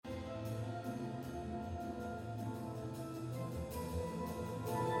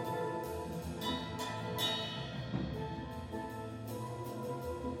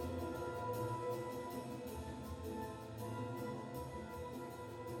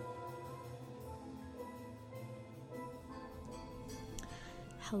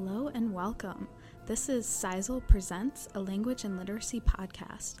Hello and welcome. This is CISLL Presents, a language and literacy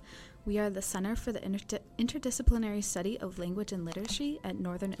podcast. We are the Center for the Interdisciplinary Study of Language and Literacy at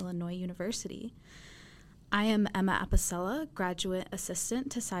Northern Illinois University. I am Emma Apicella, graduate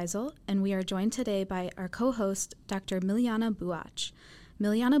assistant to CISLL, and we are joined today by our co-host, Dr. Milijana Buac.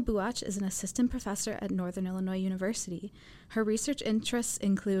 Milijana Buac is an assistant professor at Northern Illinois University. Her research interests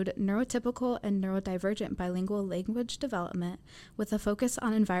include neurotypical and neurodivergent bilingual language development, with a focus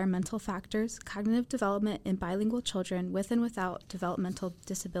on environmental factors, cognitive development in bilingual children with and without developmental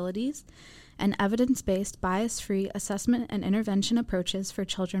disabilities, and evidence-based, bias-free assessment and intervention approaches for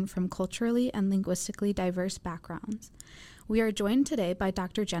children from culturally and linguistically diverse backgrounds. We are joined today by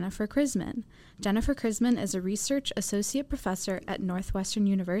Dr. Jennifer Krizman. Jennifer Krizman is a research associate professor at Northwestern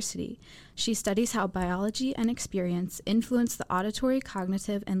University. She studies how biology and experience influence the auditory,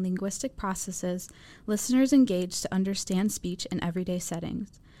 cognitive, and linguistic processes listeners engage to understand speech in everyday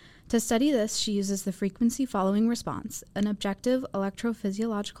settings. To study this, she uses the frequency following response, an objective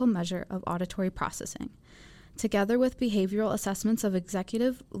electrophysiological measure of auditory processing, together with behavioral assessments of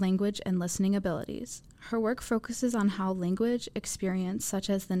executive, language, and listening abilities. Her work focuses on how language experience, such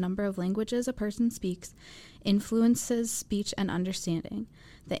as the number of languages a person speaks, influences speech and understanding.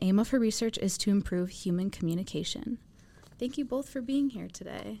 The aim of her research is to improve human communication. Thank you both for being here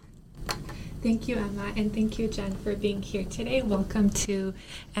today. Thank you, Emma, and thank you, Jen, for being here today. Welcome to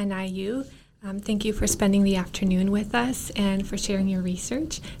NIU. Thank you for spending the afternoon with us and for sharing your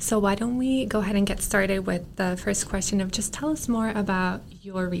research. So why don't we go ahead and get started with the first question of just tell us more about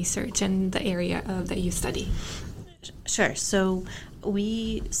your research and the area that you study. Sure. So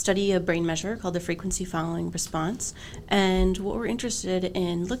we study a brain measure called the frequency following response. And what we're interested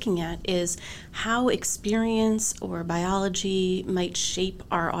in looking at is how experience or biology might shape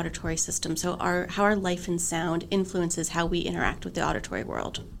our auditory system. So how our life and sound influences how we interact with the auditory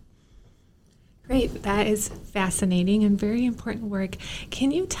world. Great. That is fascinating and very important work.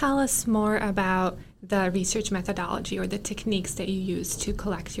 Can you tell us more about the research methodology or the techniques that you use to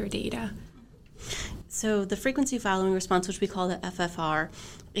collect your data? So the frequency following response, which we call the FFR,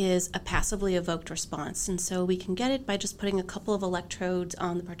 is a passively evoked response. And so we can get it by just putting a couple of electrodes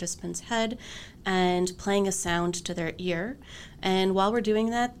on the participant's head and playing a sound to their ear. And while we're doing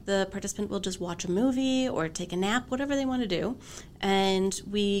that, the participant will just watch a movie or take a nap, whatever they want to do. And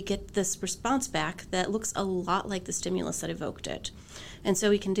we get this response back that looks a lot like the stimulus that evoked it. And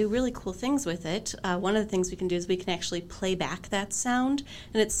so we can do really cool things with it. One of the things we can do is we can actually play back that sound.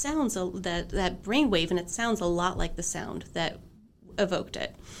 And it sounds, that brainwave, and it sounds a lot like the sound that evoked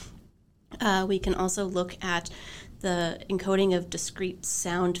it. We can also look at the encoding of discrete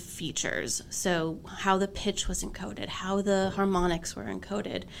sound features, so how the pitch was encoded, how the harmonics were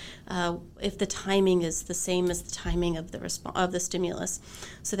encoded, if the timing is the same as the timing of the stimulus.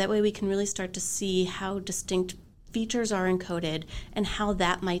 So that way we can really start to see how distinct features are encoded and how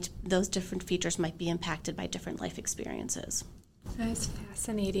those different features might be impacted by different life experiences. That's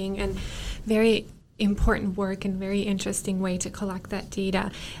fascinating and very important work and very interesting way to collect that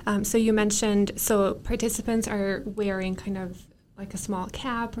data. So you mentioned, participants are wearing kind of like a small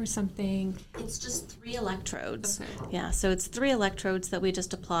cap or something. It's just 3 electrodes. Okay. Yeah, so it's 3 electrodes that we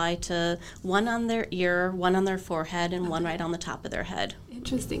just apply to one on their ear, one on their forehead, and one right on the top of their head.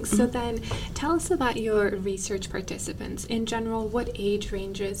 Interesting. So then tell us about your research participants. In general, what age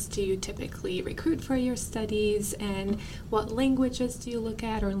ranges do you typically recruit for your studies, and what languages do you look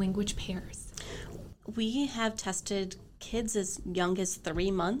at, or language pairs? We have tested kids as young as 3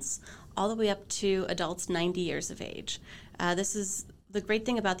 months, all the way up to adults 90 years of age. This is the great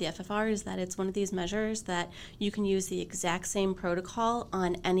thing about the FFR is that it's one of these measures that you can use the exact same protocol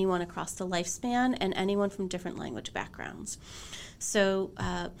on anyone across the lifespan and anyone from different language backgrounds. So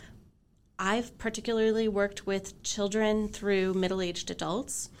I've particularly worked with children through middle-aged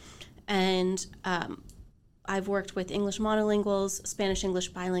adults, and I've worked with English monolinguals,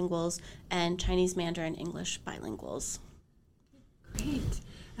 Spanish-English bilinguals, and Chinese Mandarin English bilinguals. Great.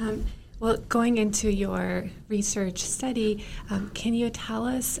 Well, going into your research study, can you tell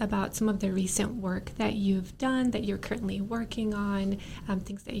us about some of the recent work that you've done, that you're currently working on,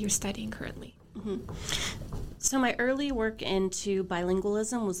 things that you're studying currently? Mm-hmm. So my early work into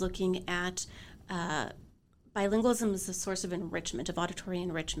bilingualism was looking at bilingualism as a source of enrichment, of auditory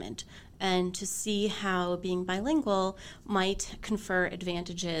enrichment, and to see how being bilingual might confer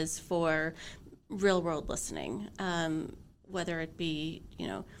advantages for real-world listening, whether it be,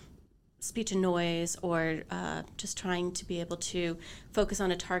 speech and noise, or just trying to be able to focus on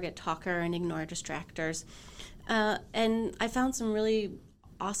a target talker and ignore distractors. And I found some really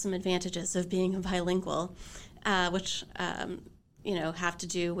awesome advantages of being bilingual, which have to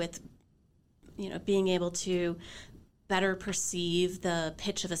do with, being able to better perceive the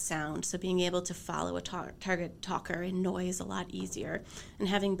pitch of a sound, so being able to follow a target talker in noise a lot easier, and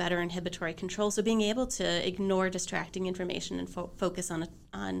having better inhibitory control, so being able to ignore distracting information and focus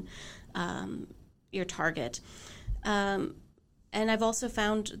on your target. And I've also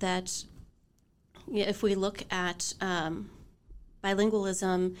found that if we look at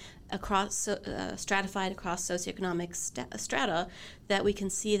bilingualism stratified across socioeconomic strata, that we can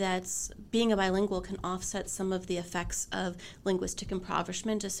see that being a bilingual can offset some of the effects of linguistic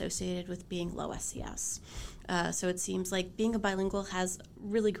impoverishment associated with being low SES. So it seems like being a bilingual has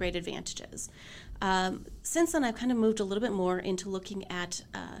really great advantages. Since then, I've kind of moved a little bit more into looking at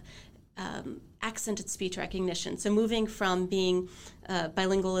accented speech recognition. So moving from being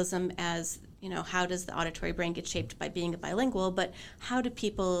bilingualism as how does the auditory brain get shaped by being a bilingual, but how do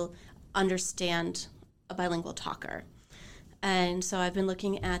people understand a bilingual talker? And so I've been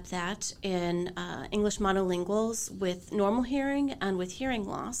looking at that in English monolinguals with normal hearing and with hearing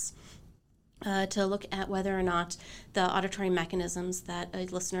loss to look at whether or not the auditory mechanisms that a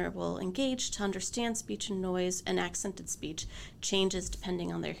listener will engage to understand speech and noise and accented speech changes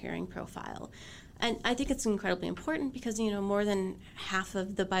depending on their hearing profile. And I think it's incredibly important because, more than half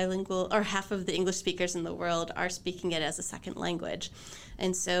of the bilingual or half of the English speakers in the world are speaking it as a second language.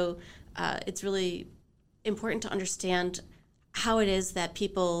 And so it's really important to understand how it is that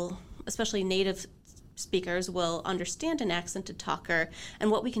people, especially native speakers, will understand an accented talker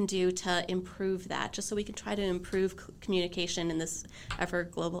and what we can do to improve that, just so we can try to improve communication in this ever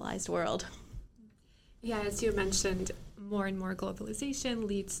globalized world. Yeah, as you mentioned, more and more globalization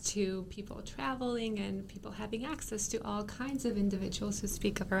leads to people traveling and people having access to all kinds of individuals who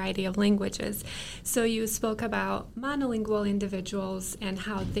speak a variety of languages. So you spoke about monolingual individuals and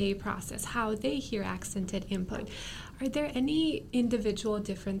how they process, how they hear accented input. Are there any individual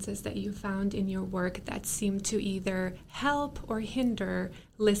differences that you found in your work that seem to either help or hinder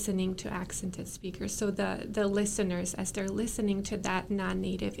listening to accented speakers? So the listeners, as they're listening to that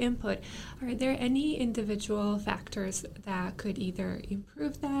non-native input, are there any individual factors that could either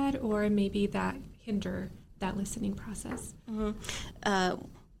improve that or maybe that hinder that listening process? Mm-hmm.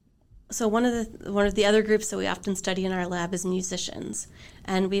 So one of the other groups that we often study in our lab is musicians,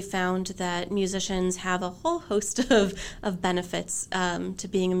 and we found that musicians have a whole host of benefits to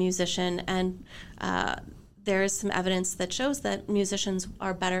being a musician, and there is some evidence that shows that musicians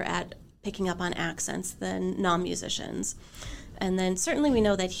are better at picking up on accents than non-musicians. And then certainly we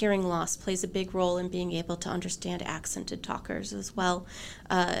know that hearing loss plays a big role in being able to understand accented talkers as well,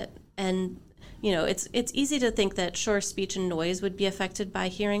 and it's easy to think that speech and noise would be affected by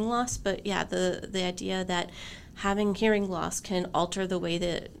hearing loss, but yeah, the idea that having hearing loss can alter the way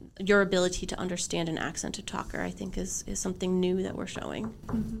that your ability to understand an accented talker, I think, is something new that we're showing.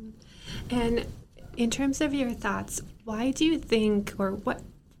 Mm-hmm. And in terms of your thoughts, why do you think, or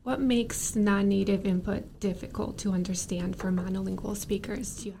what makes non-native input difficult to understand for monolingual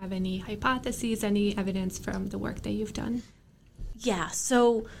speakers? Do you have any hypotheses, any evidence from the work that you've done? Yeah,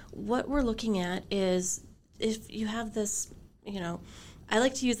 so what we're looking at is if you have this, I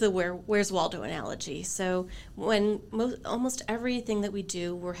like to use the Where's Waldo analogy. So when almost everything that we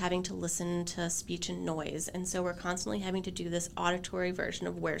do, we're having to listen to speech and noise. And so we're constantly having to do this auditory version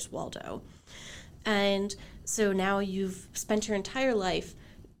of Where's Waldo. And so now you've spent your entire life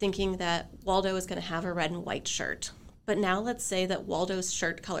thinking that Waldo is going to have a red and white shirt. But now let's say that Waldo's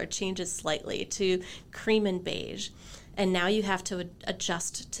shirt color changes slightly to cream and beige. And now you have to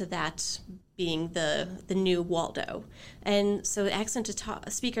adjust to that being the new Waldo. And so accented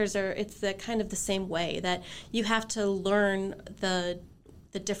speakers it's the kind of the same way, that you have to learn the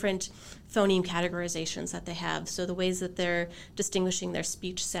different phoneme categorizations that they have. So the ways that they're distinguishing their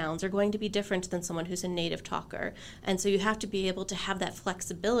speech sounds are going to be different than someone who's a native talker. And so you have to be able to have that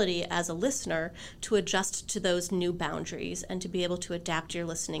flexibility as a listener to adjust to those new boundaries and to be able to adapt your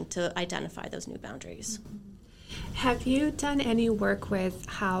listening to identify those new boundaries. Mm-hmm. Have you done any work with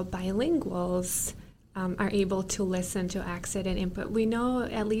how bilinguals are able to listen to accented input? We know,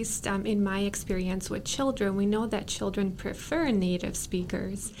 at least in my experience with children, we know that children prefer native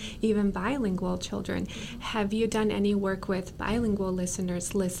speakers, even bilingual children. Have you done any work with bilingual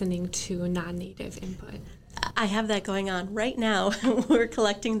listeners listening to non-native input? I have that going on right now. We're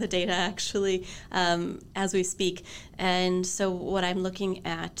collecting the data actually as we speak. And so what I'm looking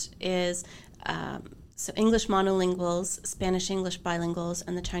at is so English monolinguals, Spanish-English bilinguals,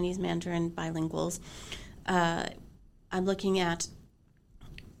 and the Chinese-Mandarin bilinguals. I'm looking at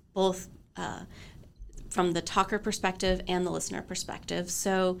both from the talker perspective and the listener perspective.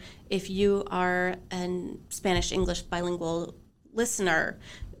 So if you are a Spanish-English bilingual listener,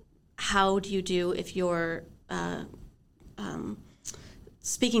 how do you do if you're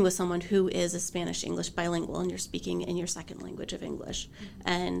speaking with someone who is a Spanish-English bilingual and you're speaking in your second language of English?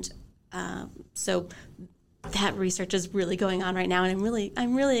 And so that research is really going on right now, and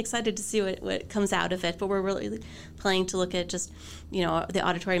I'm really excited to see what comes out of it. But we're really planning to look at just, the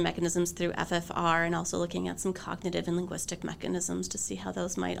auditory mechanisms through FFR, and also looking at some cognitive and linguistic mechanisms to see how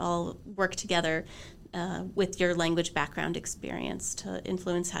those might all work together with your language background experience to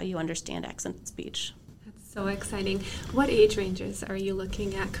influence how you understand accented speech. So exciting. What age ranges are you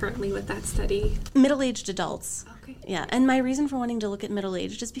looking at currently with that study? Middle-aged adults. Okay. Yeah, and my reason for wanting to look at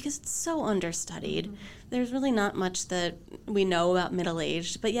middle-aged is because it's so understudied. Mm-hmm. There's really not much that we know about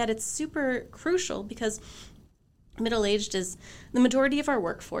middle-aged, but yet it's super crucial because middle-aged is, the majority of our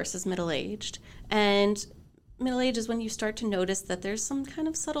workforce is middle-aged, and middle age is when you start to notice that there's some kind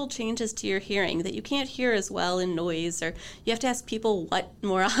of subtle changes to your hearing, that you can't hear as well in noise, or you have to ask people what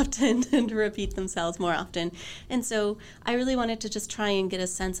more often and to repeat themselves more often. And so I really wanted to just try and get a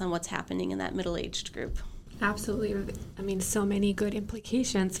sense on what's happening in that middle-aged group. Absolutely. I mean, so many good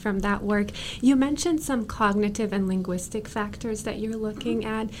implications from that work. You mentioned some cognitive and linguistic factors that you're looking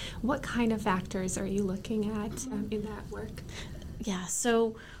at. What kind of factors are you looking at in that work? Yeah,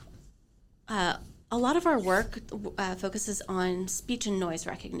 so a lot of our work focuses on speech and noise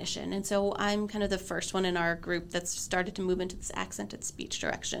recognition, and so I'm kind of the first one in our group that's started to move into this accented speech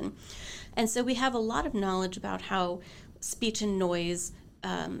direction. And so we have a lot of knowledge about how speech and noise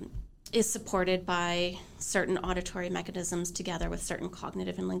is supported by certain auditory mechanisms together with certain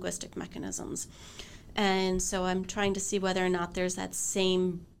cognitive and linguistic mechanisms. And so I'm trying to see whether or not there's that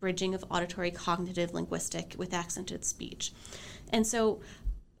same bridging of auditory, cognitive, linguistic with accented speech. And so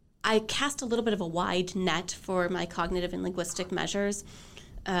I cast a little bit of a wide net for my cognitive and linguistic measures.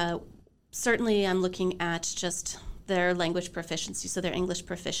 Certainly I'm looking at just their language proficiency, so their English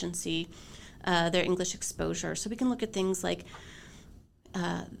proficiency, their English exposure. So we can look at things like,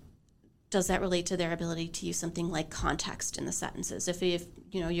 does that relate to their ability to use something like context in the sentences? If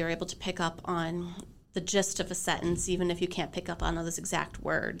you're able to pick up on the gist of a sentence, even if you can't pick up on those exact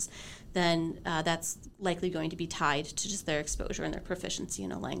words, then that's likely going to be tied to just their exposure and their proficiency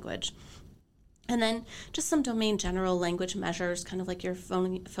in a language. And then just some domain general language measures, kind of like your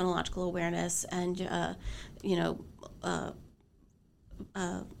phonological awareness and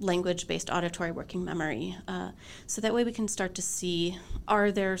language-based auditory working memory. So that way we can start to see,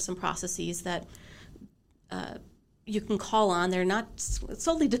 are there some processes that you can call on? They're not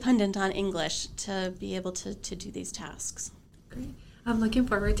solely dependent on English to be able to do these tasks. Great. I'm looking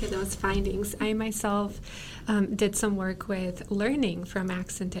forward to those findings. I myself did some work with learning from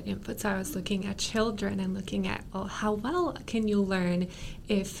accented input. So I was looking at children and looking at, how well can you learn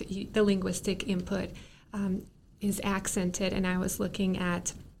if the linguistic input is accented? And I was looking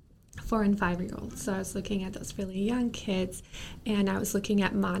at 4 and 5-year-olds. So I was looking at those really young kids, and I was looking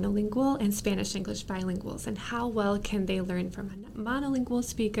at monolingual and Spanish-English bilinguals, and how well can they learn from a monolingual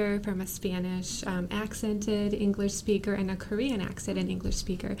speaker, from a Spanish accented English speaker, and a Korean accented English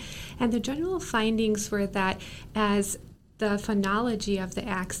speaker. And the general findings were that as the phonology of the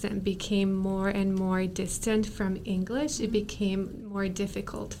accent became more and more distant from English, it became more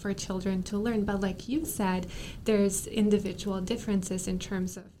difficult for children to learn. But like you said, there's individual differences in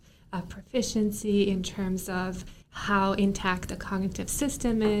terms of proficiency, in terms of how intact the cognitive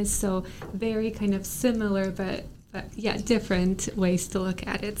system is. So very kind of similar, but different ways to look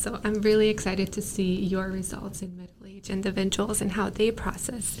at it. So I'm really excited to see your results in middle-aged individuals and how they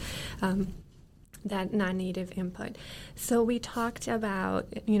process that non-native input. So we talked about,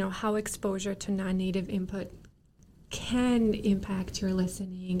 how exposure to non-native input can impact your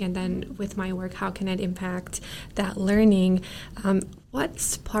listening, and then with my work, how can it impact that learning? What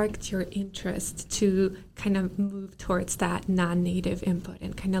sparked your interest to kind of move towards that non-native input,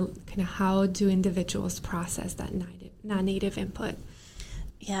 and kind of how do individuals process that non-native input?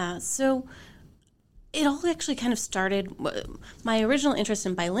 Yeah, so it all actually kind of started, my original interest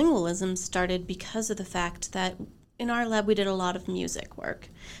in bilingualism started because of the fact that in our lab we did a lot of music work,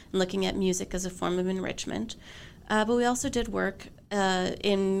 and looking at music as a form of enrichment. But we also did work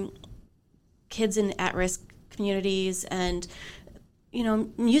in kids in at-risk communities, and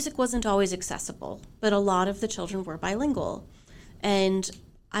music wasn't always accessible, but a lot of the children were bilingual. And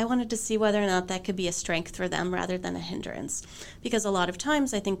I wanted to see whether or not that could be a strength for them rather than a hindrance. Because a lot of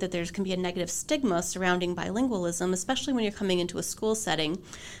times I think that there can be a negative stigma surrounding bilingualism, especially when you're coming into a school setting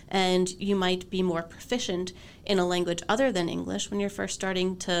and you might be more proficient in a language other than English when you're first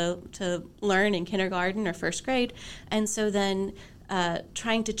starting to learn in kindergarten or first grade. And so then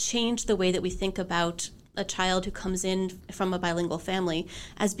trying to change the way that we think about a child who comes in from a bilingual family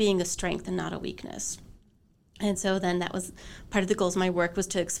as being a strength and not a weakness. And so then that was part of the goals of my work, was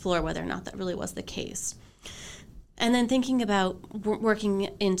to explore whether or not that really was the case. And then thinking about working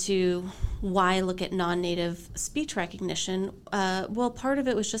into why look at non-native speech recognition, part of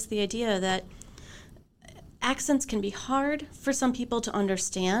it was just the idea that accents can be hard for some people to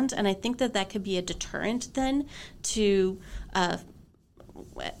understand, and I think that could be a deterrent then to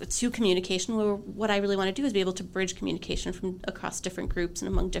communication, where what I really want to do is be able to bridge communication from across different groups and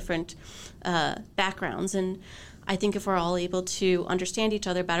among different backgrounds. And I think if we're all able to understand each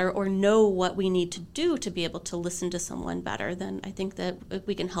other better or know what we need to do to be able to listen to someone better, then I think that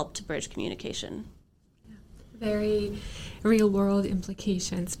we can help to bridge communication. Very real-world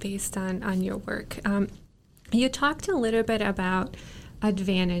implications based on your work. You talked a little bit about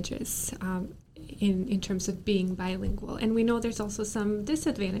advantages in terms of being bilingual, and we know there's also some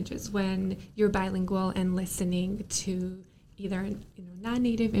disadvantages when you're bilingual and listening to either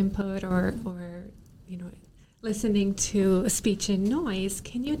non-native input or listening to speech and noise.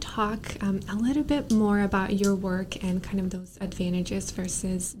 Can you talk a little bit more about your work and kind of those advantages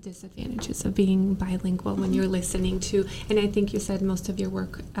versus disadvantages of being bilingual when you're listening to, and I think you said most of your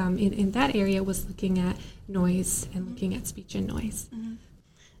work in that area was looking at noise and looking at speech and noise. Mm-hmm.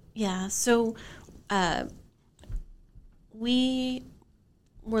 Yeah, so we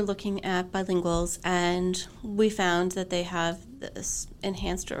were looking at bilinguals, and we found that they have this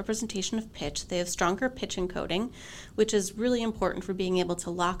enhanced representation of pitch. They have stronger pitch encoding, which is really important for being able to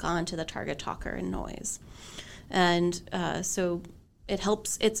lock on to the target talker and noise. And so it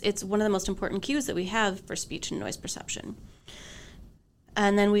helps. It's one of the most important cues that we have for speech and noise perception.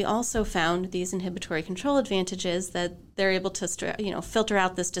 And then we also found these inhibitory control advantages, that they're able to filter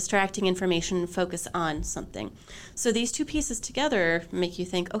out this distracting information and focus on something. So these two pieces together make you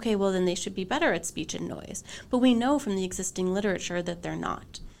think, okay, well then they should be better at speech and noise. But we know from the existing literature that they're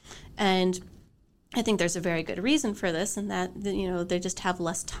not. And I think there's a very good reason for this, and that they just have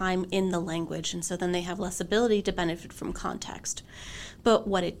less time in the language, and so then they have less ability to benefit from context. But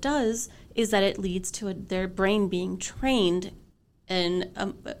what it does is that it leads to their brain being trained and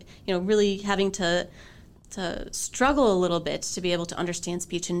really having to struggle a little bit to be able to understand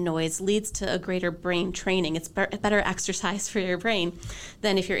speech and noise leads to a greater brain training. It's better exercise for your brain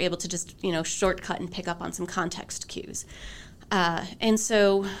than if you're able to just shortcut and pick up on some context cues. And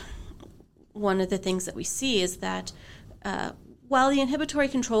so one of the things that we see is that while the inhibitory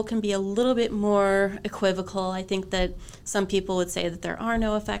control can be a little bit more equivocal, I think that some people would say that there are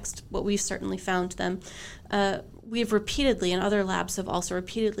no effects, but we've certainly found them. We've repeatedly, and other labs have also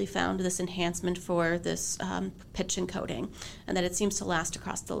repeatedly found this enhancement for this pitch encoding, and that it seems to last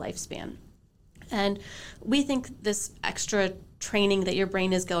across the lifespan. And we think this extra training that your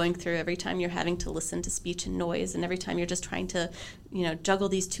brain is going through every time you're having to listen to speech and noise, and every time you're just trying to juggle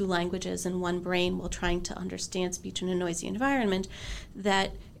these two languages in one brain while trying to understand speech in a noisy environment,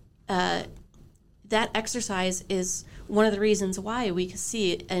 that exercise is one of the reasons why we can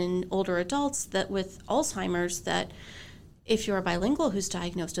see in older adults that with Alzheimer's, that if you're a bilingual who's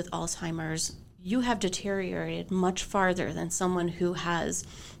diagnosed with Alzheimer's, you have deteriorated much farther than someone who has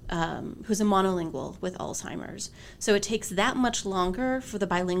who's a monolingual with Alzheimer's. So it takes that much longer for the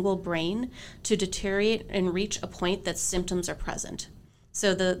bilingual brain to deteriorate and reach a point that symptoms are present.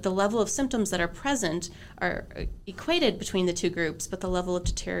 So the level of symptoms that are present are equated between the two groups, but the level of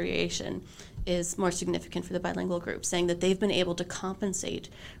deterioration is more significant for the bilingual group, saying that they've been able to compensate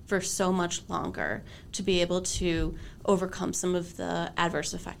for so much longer to be able to overcome some of the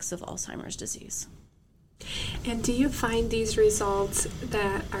adverse effects of Alzheimer's disease. And do you find these results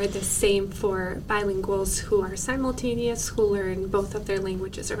that are the same for bilinguals who are simultaneous, who learn both of their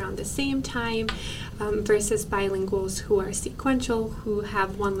languages around the same time, versus bilinguals who are sequential, who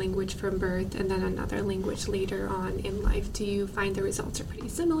have one language from birth and then another language later on in life? Do you find the results are pretty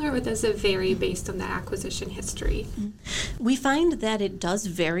similar, or does it vary based on the acquisition history? We find that it does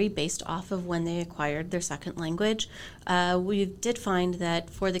vary based off of when they acquired their second language. We did find that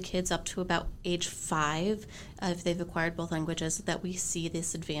for the kids up to about age 5, if they've acquired both languages, that we see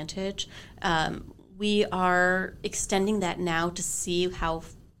this advantage. We are extending that now to see how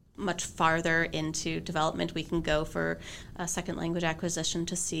much farther into development we can go for second language acquisition,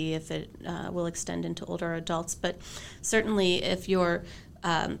 to see if it will extend into older adults. But certainly if you're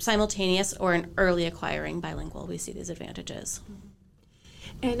simultaneous or an early acquiring bilingual, we see these advantages.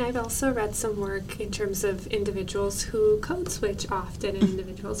 And I've also read some work in terms of individuals who code switch often and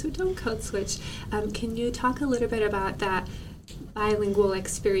individuals who don't code switch. Can you talk a little bit about that bilingual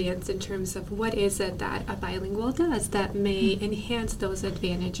experience in terms of what is it that a bilingual does that may enhance those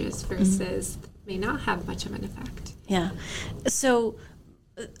advantages versus may not have much of an effect. Yeah. So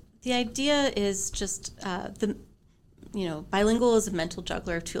the idea is just bilingual is a mental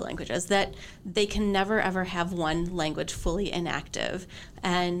juggler of two languages, that they can never, ever have one language fully inactive.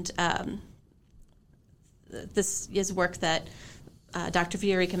 And this is work that Dr.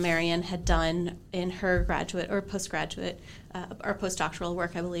 Viorica Marion had done in her graduate or postgraduate or postdoctoral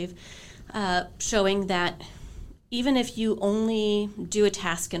work, I believe, showing that even if you only do a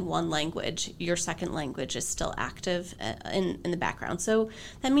task in one language, your second language is still active in the background. So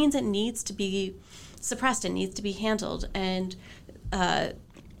that means it needs to be suppressed, it needs to be handled. And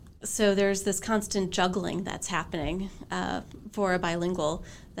so there's this constant juggling that's happening for a bilingual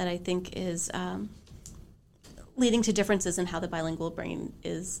that I think is leading to differences in how the bilingual brain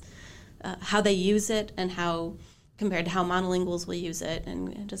is, how they use it and how compared to how monolinguals will use it,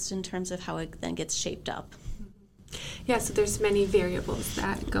 and just in terms of how it then gets shaped up. Yeah, so there's many variables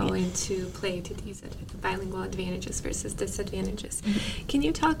that go into play to these bilingual advantages versus disadvantages. Mm-hmm. Can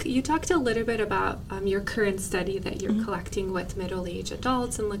you talked a little bit about your current study that you're collecting with middle-aged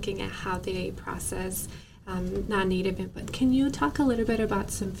adults and looking at how they process non-native input. Can you talk a little bit about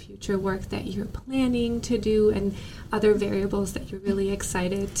some future work that you're planning to do and other variables that you're really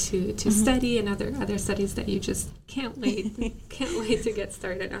excited to study, and other studies that you just can't wait to get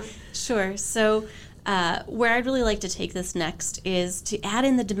started on? Sure. So where I'd really like to take this next is to add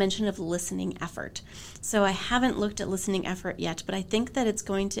in the dimension of listening effort. So I haven't looked at listening effort yet, but I think that it's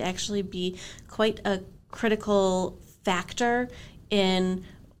going to actually be quite a critical factor in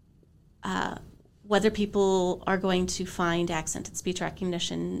whether people are going to find accented speech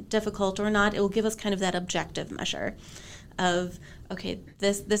recognition difficult or not. It will give us kind of that objective measure of, okay,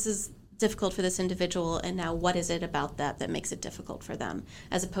 this is difficult for this individual, and now what is it about that makes it difficult for them,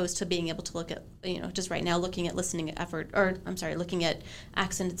 as opposed to being able to look at, just right now looking at looking at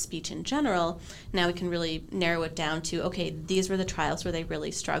accented speech in general. Now we can really narrow it down to, okay, these were the trials where they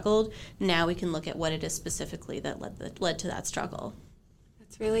really struggled. Now we can look at what it is specifically that led to that struggle.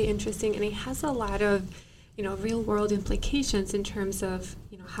 That's really interesting, and it has a lot of real world implications in terms of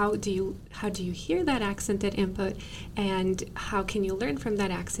how do you hear that accented input, and how can you learn from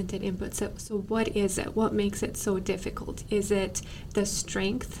that accented input. So what is it? What makes it so difficult? Is it the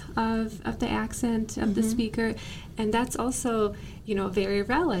strength of the accent of the speaker? And that's also very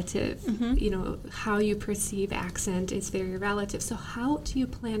relative. How you perceive accent is very relative. So how do you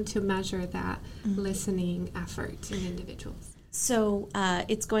plan to measure that listening effort in individuals? So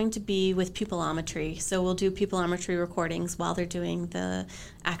it's going to be with pupillometry. So we'll do pupillometry recordings while they're doing the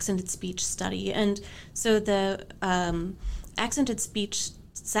accented speech study. And so the accented speech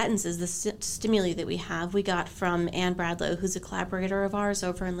sentences, the stimuli that we have, we got from Anne Bradlow, who's a collaborator of ours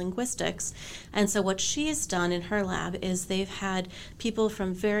over in linguistics. And so what she's done in her lab is they've had people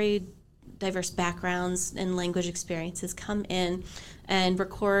from very diverse backgrounds and language experiences come in and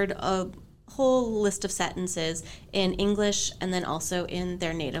record a whole list of sentences in English and then also in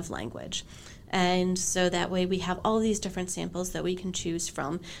their native language. And so that way we have all these different samples that we can choose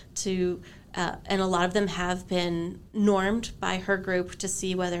from to, and a lot of them have been normed by her group to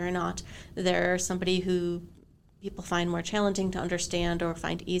see whether or not they're somebody who people find more challenging to understand or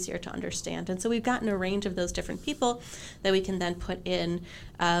find easier to understand. And so we've gotten a range of those different people that we can then put in,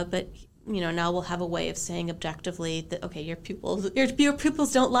 but now we'll have a way of saying objectively that, okay, your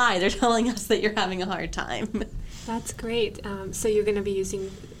pupils don't lie. They're telling us that you're having a hard time. That's great. So you're going to be using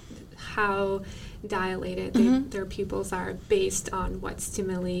how dilated their pupils are based on what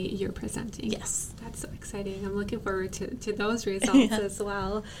stimuli you're presenting. Yes. That's so exciting. I'm looking forward to those results as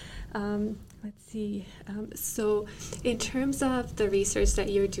well. Let's see. So in terms of the research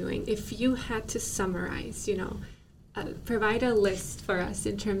that you're doing, if you had to summarize, provide a list for us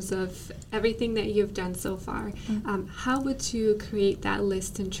in terms of everything that you've done so far. How would you create that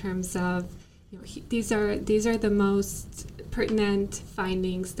list in terms of these are the most pertinent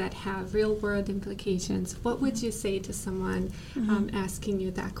findings that have real world implications? What would you say to someone asking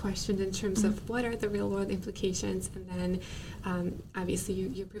you that question in terms of what are the real world implications? And then obviously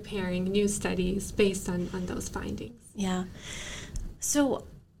you're preparing new studies based on those findings. Yeah. So,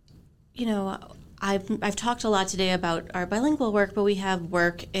 I've talked a lot today about our bilingual work, but we have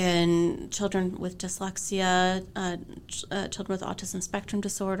work in children with dyslexia, children with autism spectrum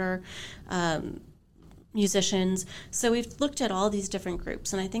disorder, musicians. So we've looked at all these different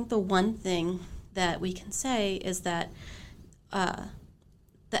groups, and I think the one thing that we can say is that the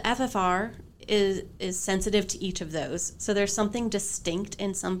FFR is sensitive to each of those. So there's something distinct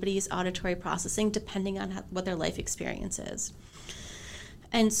in somebody's auditory processing depending on what their life experience is.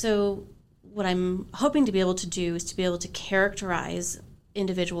 And so what I'm hoping to be able to do is to be able to characterize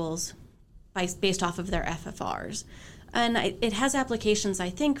individuals based off of their FFRs. And it has applications, I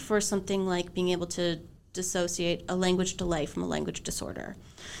think, for something like being able to dissociate a language delay from a language disorder.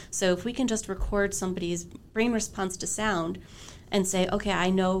 So if we can just record somebody's brain response to sound and say, okay, I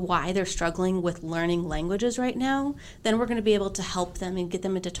know why they're struggling with learning languages right now, then we're going to be able to help them and get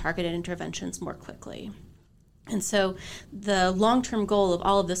them into targeted interventions more quickly. And so the long-term goal of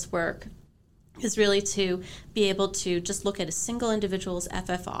all of this work is really to be able to just look at a single individual's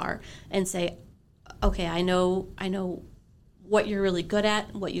FFR and say, okay, I know what you're really good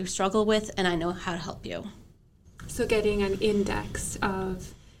at, what you struggle with, and I know how to help you. So getting an index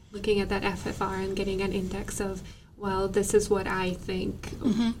of looking at that FFR and getting an index of, well, this is what I think,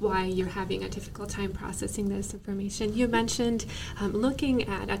 why you're having a difficult time processing this information. You mentioned looking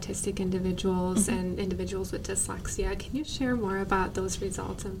at autistic individuals and individuals with dyslexia. Can you share more about those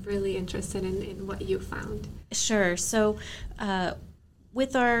results? I'm really interested in what you found. Sure. So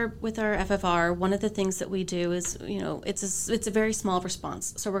with our FFR, one of the things that we do is, it's a very small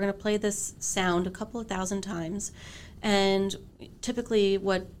response. So we're going to play this sound a couple of thousand times, and typically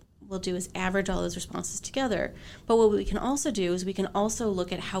what we'll do is average all those responses together. But what we can also do is we can also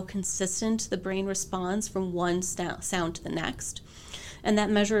look at how consistent the brain responds from one sound to the next. And that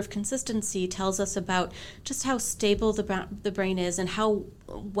measure of consistency tells us about just how stable the brain is and how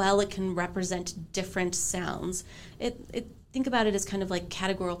well it can represent different sounds. Think about it as kind of like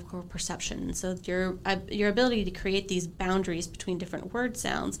categorical perception. So your ability to create these boundaries between different word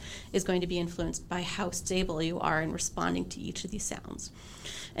sounds is going to be influenced by how stable you are in responding to each of these sounds.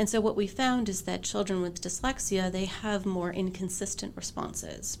 And so what we found is that children with dyslexia, they have more inconsistent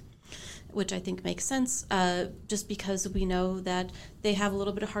responses, which I think makes sense just because we know that they have a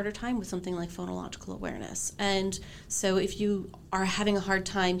little bit of harder time with something like phonological awareness. And so if you are having a hard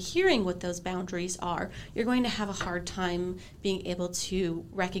time hearing what those boundaries are, you're going to have a hard time being able to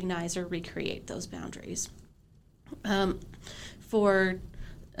recognize or recreate those boundaries. For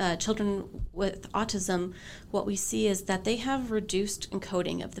children with autism, what we see is that they have reduced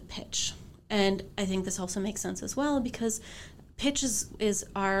encoding of the pitch. And I think this also makes sense as well because pitch is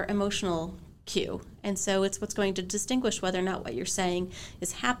our emotional cue. And so it's what's going to distinguish whether or not what you're saying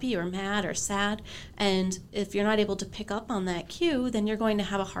is happy or mad or sad. And if you're not able to pick up on that cue, then you're going to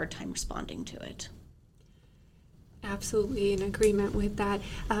have a hard time responding to it. Absolutely in agreement with that.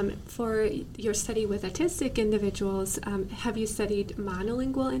 For your study with autistic individuals, have you studied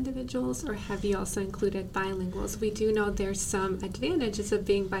monolingual individuals or have you also included bilinguals? We do know there's some advantages of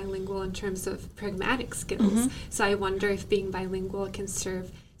being bilingual in terms of pragmatic skills. So I wonder if being bilingual can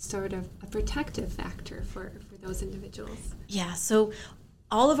serve sort of a protective factor for those individuals. Yeah, so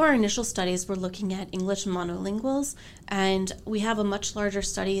all of our initial studies were looking at English monolinguals, and we have a much larger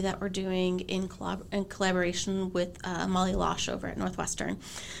study that we're doing in collaboration with Molly Losh over at Northwestern.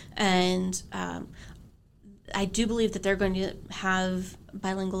 And I do believe that they're going to have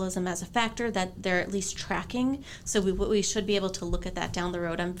bilingualism as a factor that they're at least tracking, so we should be able to look at that down the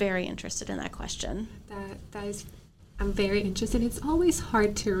road. I'm very interested in that question. That is I'm very interested. It's always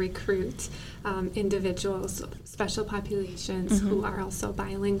hard to recruit individuals, special populations who are also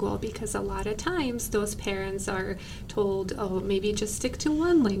bilingual because a lot of times those parents are told, oh, maybe just stick to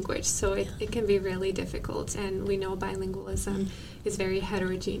one language. So it can be really difficult. And we know bilingualism is very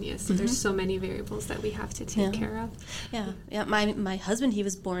heterogeneous. So there's so many variables that we have to take care of. Yeah. My husband, he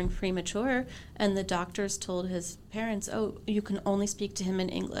was born premature, and the doctors told his parents, oh, you can only speak to him in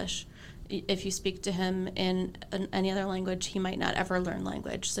English. If you speak to him in any other language, he might not ever learn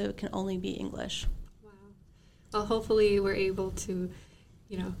language, so it can only be English. Wow. Well, hopefully we're able to,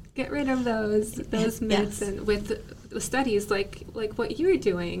 get rid of those myths, and with studies like what you're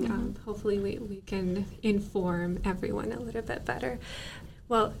doing, hopefully we can inform everyone a little bit better.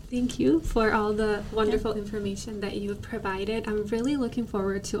 Well, thank you for all the wonderful information that you've provided. I'm really looking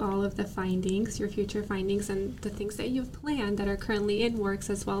forward to all of the findings, your future findings, and the things that you've planned that are currently in works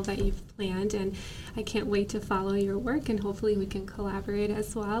as well that you've planned. And I can't wait to follow your work, and hopefully we can collaborate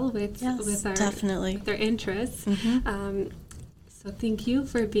as well with our interests. So thank you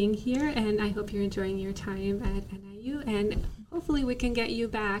for being here, and I hope you're enjoying your time at NIU. And hopefully we can get you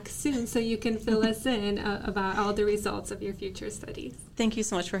back soon so you can fill us in about all the results of your future studies. Thank you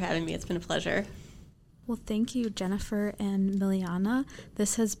so much for having me. It's been a pleasure. Well, thank you, Jennifer and Milijana.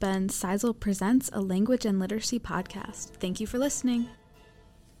 This has been CISLL Presents, a language and literacy podcast. Thank you for listening.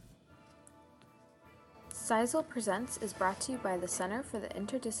 CISLL Presents is brought to you by the Center for the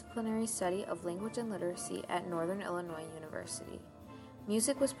Interdisciplinary Study of Language and Literacy at Northern Illinois University.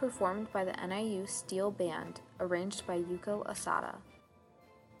 Music was performed by the NIU Steel Band, arranged by Yuko Asada.